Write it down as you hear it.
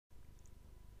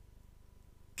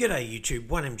G'day YouTube,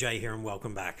 1MJ here and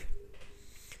welcome back.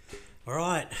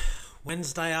 Alright,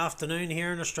 Wednesday afternoon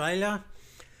here in Australia.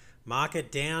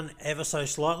 Market down ever so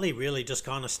slightly, really just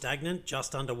kind of stagnant,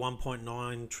 just under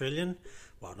 1.9 trillion.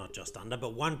 Well, not just under,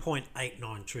 but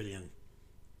 1.89 trillion.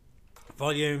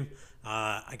 Volume,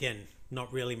 again,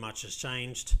 not really much has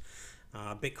changed.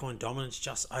 Bitcoin dominance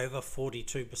just over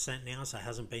 42% now, so it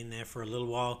hasn't been there for a little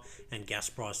while, and gas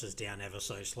prices down ever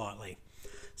so slightly.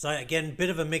 So again, bit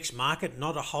of a mixed market,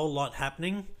 not a whole lot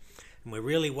happening, and we're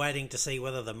really waiting to see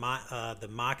whether the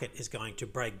market is going to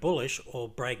break bullish or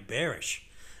break bearish.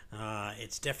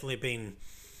 It's definitely been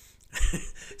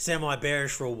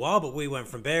semi-bearish for a while, but we went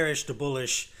from bearish to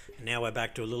bullish, and now we're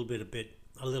back to a little bit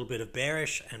of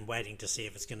bearish, and waiting to see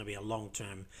if it's going to be a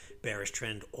long-term bearish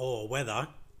trend or whether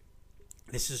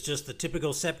this is just the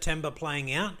typical September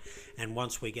playing out, and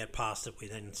once we get past it, we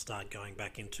then start going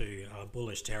back into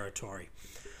bullish territory.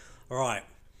 All right,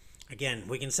 again,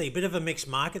 we can see a bit of a mixed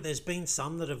market. There's been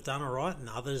some that have done all right and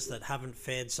others that haven't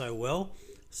fared so well.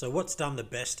 So what's done the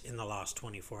best in the last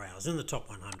 24 hours in the top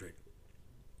 100?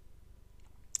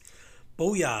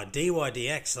 Booyah,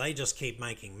 DYDX, they just keep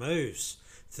making moves.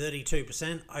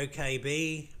 32%,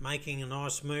 OKB making a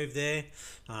nice move there.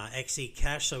 XE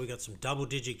Cash, so we got some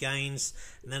double-digit gains,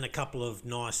 and then a couple of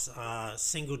nice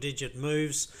single-digit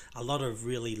moves. A lot of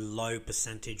really low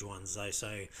percentage ones though,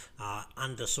 so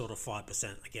under sort of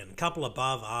 5%. Again, a couple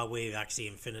above. We've actually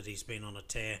Infinity's been on a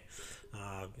tear,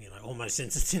 almost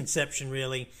since its inception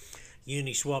really.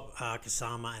 Uniswap,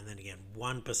 Kasama, and then again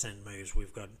 1% moves.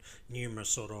 We've got numerous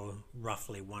sort of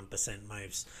roughly 1%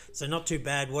 moves, so not too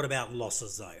bad. What about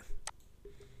losses though?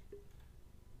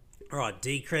 All right,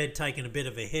 Decred taking a bit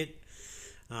of a hit.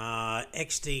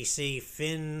 XDC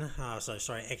Fin,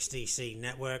 XDC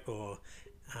Network or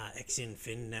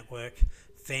XInFin Network,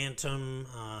 Phantom,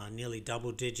 nearly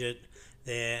double digit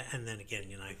there, and then again,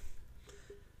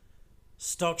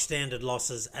 stock standard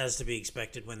losses as to be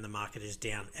expected when the market is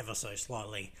down ever so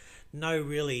slightly. No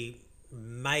really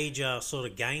major sort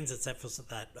of gains except for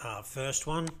that first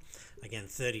one. Again,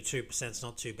 32% is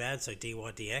not too bad. So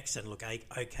DYDX, and look,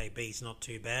 OKB is not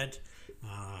too bad.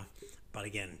 But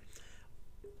again,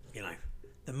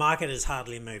 the market has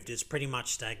hardly moved. It's pretty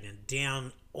much stagnant,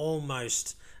 down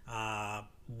almost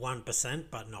 1%,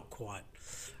 but not quite.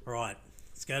 All right,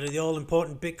 let's go to the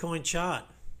all-important Bitcoin chart.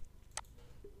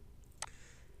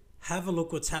 Have a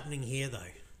look what's happening here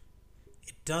though.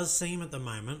 It does seem at the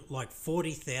moment like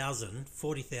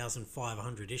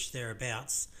 40,500-ish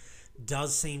thereabouts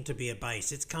does seem to be a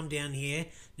base. It's come down here.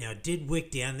 Now it did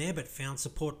wick down there but found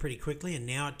support pretty quickly, and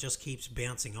now it just keeps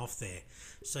bouncing off there.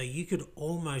 So you could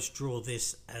almost draw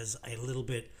this as a little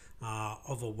bit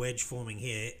of a wedge forming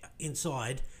here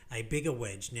inside a bigger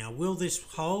wedge. Now will this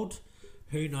hold?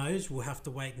 Who knows? We'll have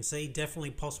to wait and see.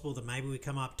 Definitely possible that maybe we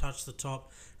come up, touch the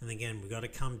top, and again we've got to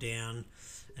come down,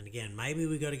 and again maybe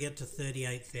we got to get to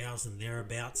 38,000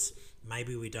 thereabouts.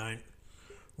 Maybe we don't.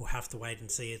 We'll have to wait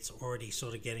and see. It's already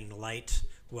sort of getting late.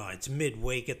 Well, it's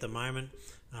midweek at the moment.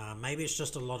 Maybe it's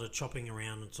just a lot of chopping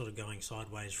around and sort of going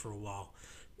sideways for a while.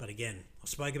 But again, I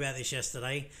spoke about this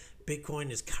yesterday.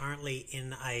 Bitcoin is currently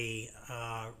in a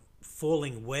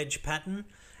falling wedge pattern.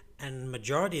 And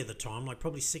majority of the time, like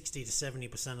probably 60 to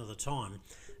 70% of the time,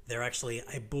 they're actually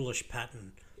a bullish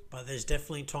pattern. But there's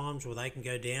definitely times where they can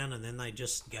go down and then they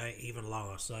just go even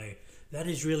lower. So that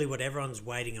is really what everyone's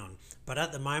waiting on. But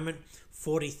at the moment,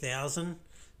 40,000.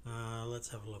 Let's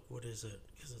have a look. What is it?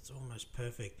 Because it's almost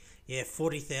perfect. Yeah,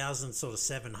 40,000, sort of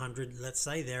 700, let's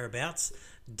say, thereabouts,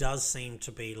 does seem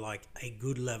to be like a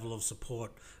good level of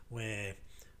support where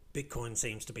Bitcoin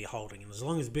seems to be holding, and as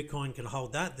long as Bitcoin can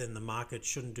hold that, then the market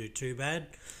shouldn't do too bad.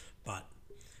 But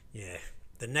yeah,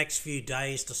 the next few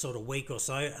days to sort of week or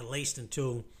so, at least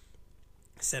until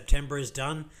September is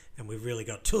done, and we've really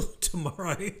got till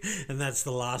tomorrow, and that's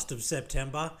the last of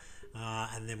September,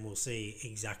 and then we'll see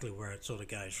exactly where it sort of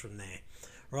goes from there.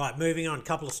 Right, moving on, a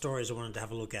couple of stories I wanted to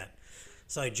have a look at.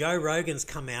 So Joe Rogan's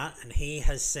come out and he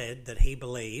has said that he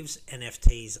believes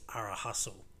NFTs are a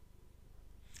hustle.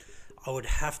 I would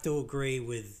have to agree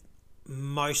with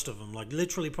most of them, like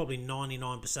literally probably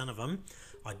 99% of them.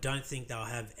 I don't think they'll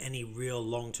have any real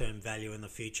long-term value in the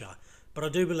future. But I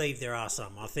do believe there are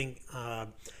some. I think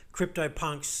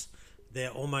CryptoPunks, they're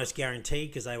almost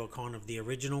guaranteed because they were kind of the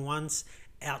original ones.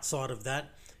 Outside of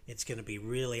that, it's going to be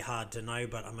really hard to know,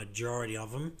 but a majority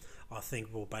of them I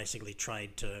think will basically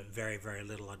trade to very, very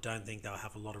little. I don't think they'll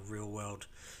have a lot of real-world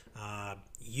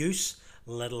use,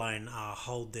 let alone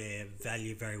hold their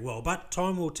value very well. But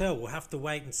time will tell. We'll have to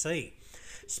wait and see.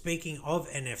 Speaking of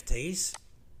NFTs,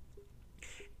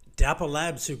 Dapper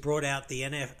Labs, who brought out the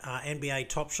NBA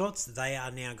Top Shots, they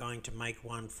are now going to make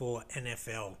one for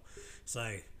NFL. So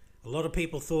a lot of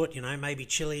people thought, maybe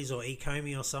Chili's or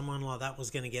Ecomi or someone like that was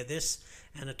going to get this,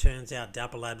 and it turns out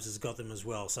Dapper Labs has got them as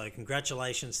well. So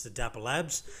congratulations to Dapper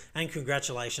Labs, and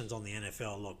congratulations on the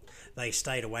NFL. Look, they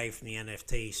stayed away from the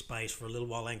NFT space for a little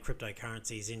while, and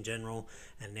cryptocurrencies in general,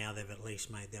 and now they've at least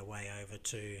made their way over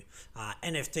to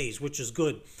NFTs, which is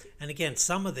good. And again,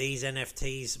 some of these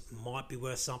NFTs might be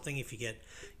worth something if you get,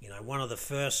 one of the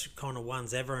first kind of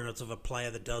ones ever, and it's of a player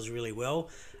that does really well.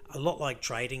 A lot like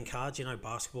trading cards,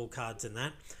 basketball cards and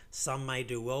that. Some may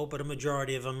do well, but a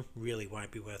majority of them really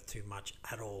won't be worth too much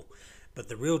at all. But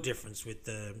the real difference with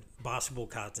the basketball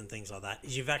cards and things like that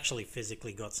is you've actually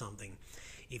physically got something.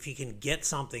 If you can get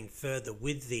something further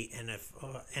with the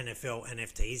NFL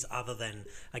NFTs, other than,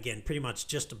 again, pretty much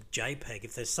just a JPEG,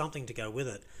 if there's something to go with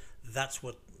it, that's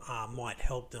what might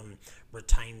help them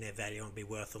retain their value and be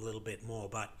worth a little bit more.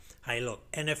 But hey, look,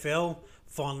 NFL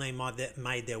finally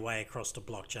made their way across to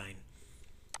blockchain.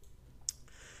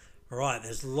 All right,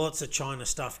 there's lots of China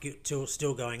stuff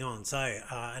still going on. So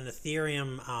an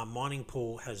Ethereum mining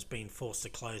pool has been forced to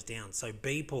close down. So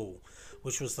Beepool,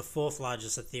 which was the fourth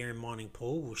largest Ethereum mining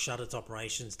pool, will shut its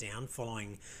operations down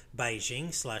following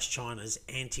Beijing/China's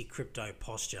anti-crypto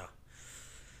posture.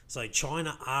 So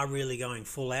China are really going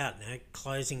full out now,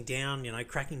 closing down,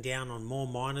 cracking down on more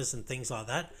miners and things like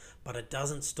that. But it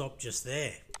doesn't stop just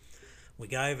there. We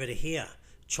go over to here.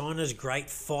 China's Great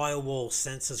Firewall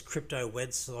censors crypto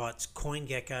websites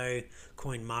CoinGecko,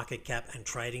 CoinMarketCap and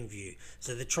TradingView.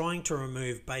 So they're trying to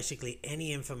remove basically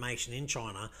any information in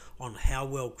China on how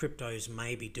well cryptos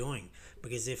may be doing.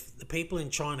 Because if the people in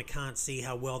China can't see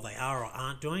how well they are or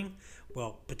aren't doing,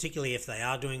 well, particularly if they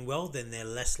are doing well, then they're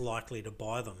less likely to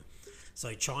buy them.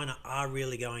 So China are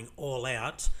really going all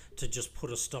out to just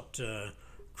put a stop to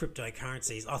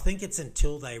cryptocurrencies. I think it's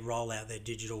until they roll out their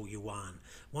digital yuan.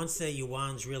 Once their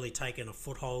yuan's really taken a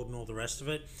foothold and all the rest of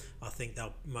it, I think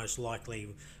they'll most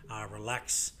likely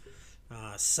relax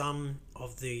some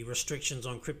of the restrictions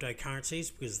on cryptocurrencies,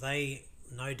 because they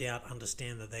no doubt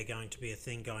understand that they're going to be a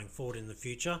thing going forward in the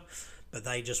future, but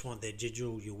they just want their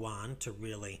digital yuan to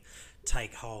really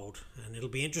take hold. And it'll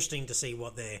be interesting to see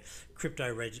what their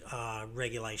crypto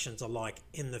regulations are like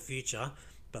in the future,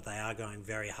 but they are going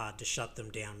very hard to shut them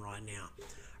down right now.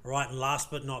 All right, and last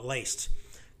but not least,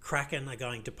 Kraken are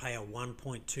going to pay a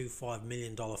 $1.25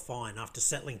 million fine after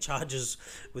settling charges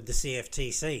with the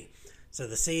CFTC. So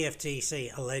the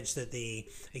CFTC alleged that the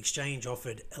exchange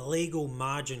offered illegal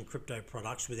margin crypto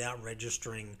products without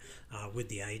registering with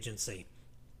the agency.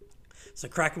 So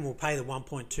Kraken will pay the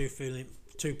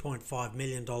 $2.5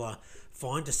 million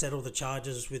fine to settle the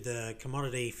charges with the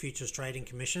Commodity Futures Trading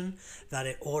Commission that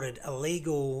it ordered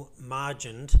illegal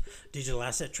margined digital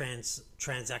asset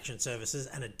transaction services,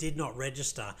 and it did not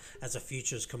register as a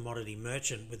futures commodity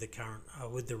merchant with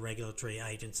the regulatory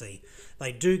agency.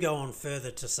 They do go on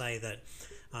further to say that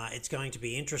it's going to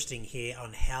be interesting here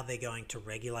on how they're going to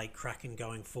regulate Kraken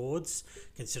going forwards,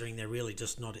 considering there really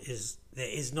just there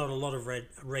is not a lot of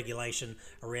regulation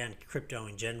around crypto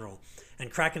in general. And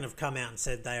Kraken have come out and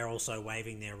said they are also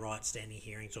waiving their rights to any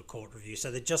hearings or court review, so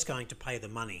they're just going to pay the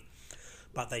money.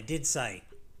 But they did say,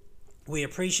 "We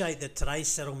appreciate that today's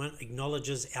settlement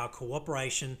acknowledges our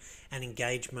cooperation and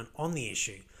engagement on the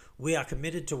issue. We are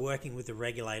committed to working with the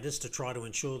regulators to try to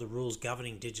ensure the rules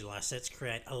governing digital assets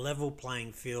create a level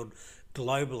playing field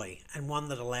globally, and one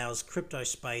that allows crypto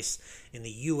space in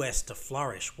the US to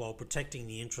flourish while protecting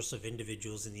the interests of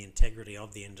individuals and the integrity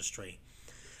of the industry."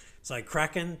 So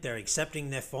Kraken, they're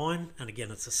accepting their fine, and again,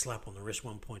 it's a slap on the wrist.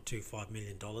 $1.25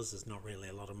 million is not really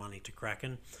a lot of money to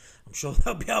Kraken. I'm sure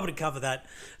they'll be able to cover that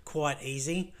quite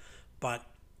easy, but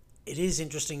it is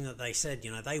interesting that they said,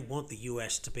 they want the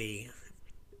US to be,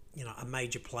 a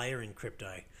major player in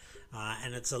crypto,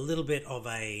 and it's a little bit of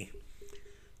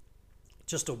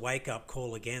just a wake-up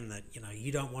call again that,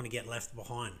 you don't want to get left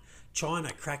behind.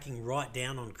 China cracking right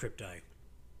down on crypto.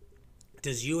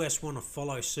 Does US want to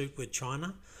follow suit with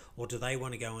China, or do they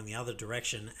want to go in the other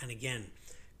direction? And again,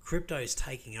 crypto is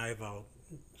taking over.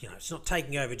 It's not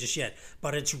taking over just yet,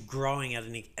 but it's growing at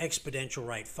an exponential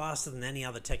rate, faster than any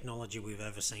other technology we've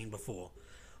ever seen before.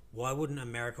 Why wouldn't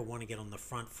America want to get on the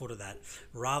front foot of that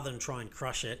rather than try and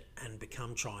crush it and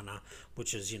become China,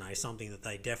 which is, something that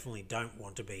they definitely don't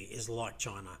want to be, is like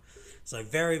China. So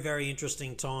very, very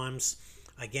interesting times.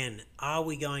 Again, are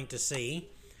we going to see,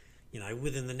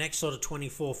 within the next sort of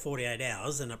 24, 48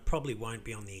 hours, and it probably won't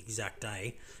be on the exact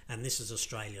day, and this is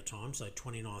Australia time, so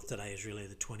 29th today is really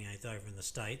the 28th over in the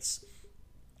States.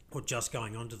 or just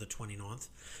going on to the 29th.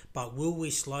 But will we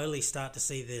slowly start to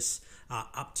see this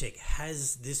uptick?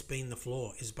 Has this been the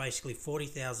floor? Is basically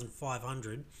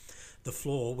 40,500 the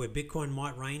floor where Bitcoin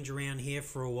might range around here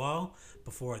for a while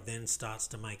before it then starts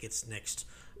to make its next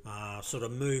sort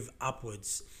of move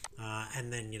upwards,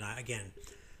 and then, again,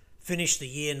 finish the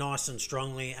year nice and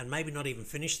strongly, and maybe not even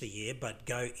finish the year, but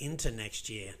go into next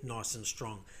year nice and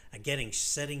strong, and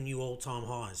setting new all-time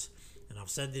highs. And I've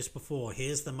said this before,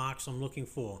 here's the marks I'm looking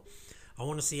for. I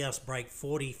want to see us break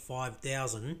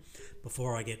 45,000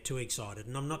 before I get too excited.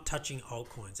 And I'm not touching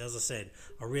altcoins. As I said,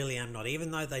 I really am not.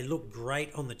 Even though they look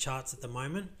great on the charts at the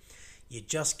moment, you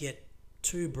just get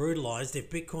too brutalized if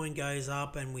Bitcoin goes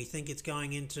up and we think it's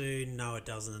going into, no it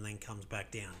doesn't, and then comes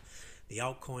back down. The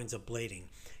altcoins are bleeding.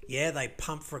 Yeah, they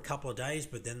pump for a couple of days,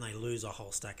 but then they lose a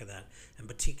whole stack of that. And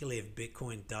particularly if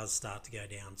Bitcoin does start to go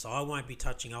down. So I won't be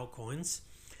touching altcoins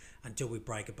until we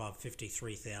break above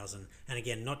 53,000. And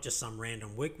again, not just some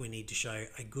random wick, we need to show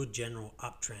a good general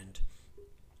uptrend.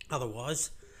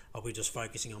 Otherwise, I'll be just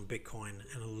focusing on Bitcoin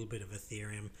and a little bit of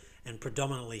Ethereum and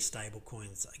predominantly stable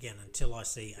coins, again, until I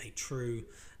see a true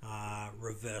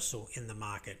reversal in the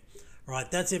market. All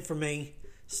right, that's it from me.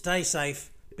 Stay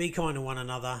safe, be kind to one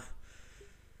another.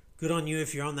 Good on you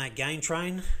if you're on that gain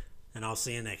train, and I'll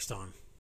see you next time.